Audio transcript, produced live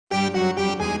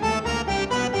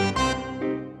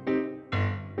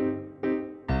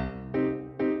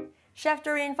Chef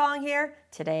Doreen Fang here.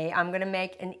 Today I'm gonna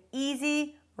make an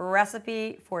easy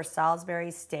recipe for Salisbury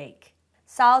steak.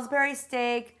 Salisbury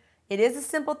steak, it is a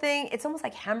simple thing. It's almost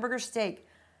like hamburger steak.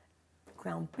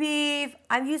 Ground beef.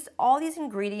 I've used all these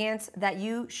ingredients that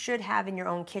you should have in your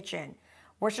own kitchen.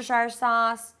 Worcestershire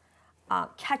sauce,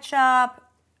 ketchup,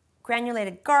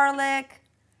 granulated garlic.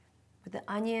 With the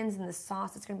onions and the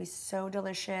sauce, it's gonna be so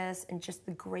delicious, and just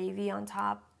the gravy on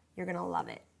top, you're gonna love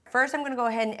it. First, I'm gonna go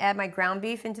ahead and add my ground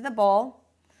beef into the bowl.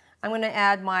 I'm gonna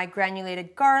add my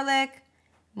granulated garlic,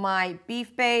 my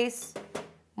beef base,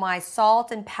 my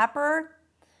salt and pepper.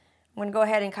 I'm gonna go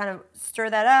ahead and kind of stir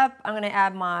that up. I'm gonna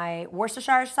add my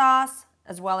Worcestershire sauce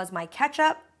as well as my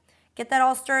ketchup. Get that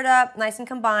all stirred up, nice and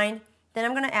combined. Then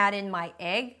I'm gonna add in my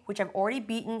egg, which I've already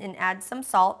beaten, and add some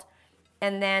salt.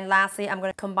 And then lastly, I'm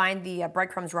gonna combine the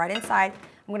breadcrumbs right inside.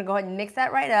 I'm gonna go ahead and mix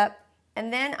that right up.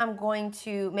 And then I'm going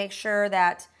to make sure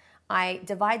that I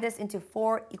divide this into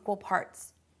 4 equal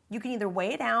parts. You can either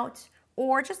weigh it out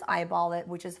or just eyeball it,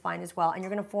 which is fine as well. And you're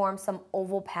gonna form some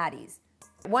oval patties.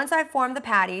 Once I've formed the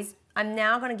patties, I'm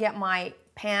now gonna get my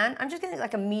pan. I'm just gonna get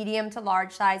like a medium to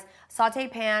large size saute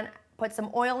pan, put some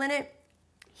oil in it,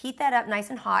 heat that up nice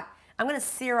and hot. I'm gonna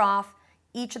sear off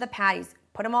each of the patties,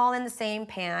 put them all in the same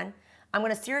pan. I'm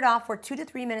gonna sear it off for 2 to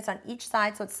 3 minutes on each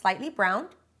side so it's slightly browned,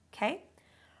 okay?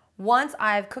 Once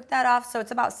I've cooked that off, so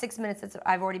it's about 6 minutes that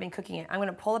I've already been cooking it, I'm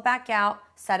gonna pull it back out,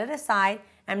 set it aside.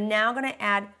 I'm now gonna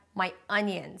add my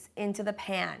onions into the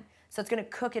pan. So it's gonna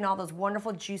cook in all those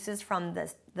wonderful juices from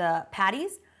the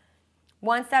patties.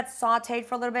 Once that's sauteed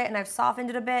for a little bit and I've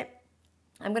softened it a bit,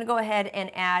 I'm gonna go ahead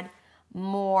and add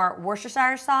more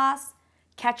Worcestershire sauce,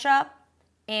 ketchup,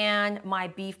 and my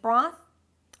beef broth.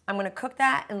 I'm gonna cook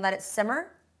that and let it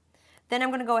simmer. Then I'm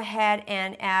gonna go ahead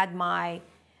and add my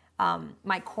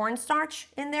cornstarch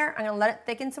in there. I'm gonna let it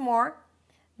thicken some more.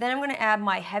 Then I'm gonna add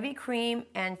my heavy cream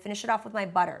and finish it off with my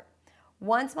butter.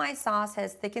 Once my sauce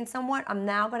has thickened somewhat, I'm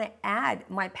now gonna add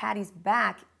my patties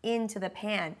back into the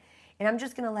pan. And I'm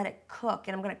just gonna let it cook,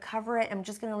 and I'm gonna cover it. I'm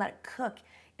just gonna let it cook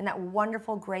in that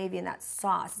wonderful gravy and that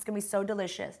sauce. It's gonna be so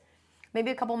delicious. Maybe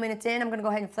a couple minutes in, I'm gonna go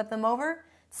ahead and flip them over.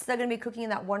 It's still gonna be cooking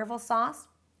in that wonderful sauce.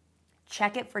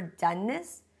 Check it for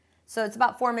doneness. So it's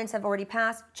about 4 minutes have already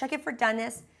passed. Check it for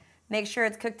doneness. Make sure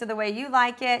it's cooked to the way you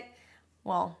like it.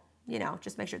 Well, you know,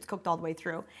 just make sure it's cooked all the way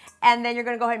through. And then you're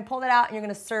gonna go ahead and pull it out and you're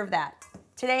gonna serve that.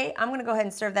 Today, I'm gonna go ahead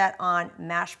and serve that on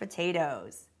mashed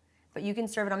potatoes. But you can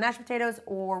serve it on mashed potatoes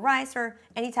or rice or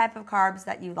any type of carbs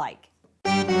that you like.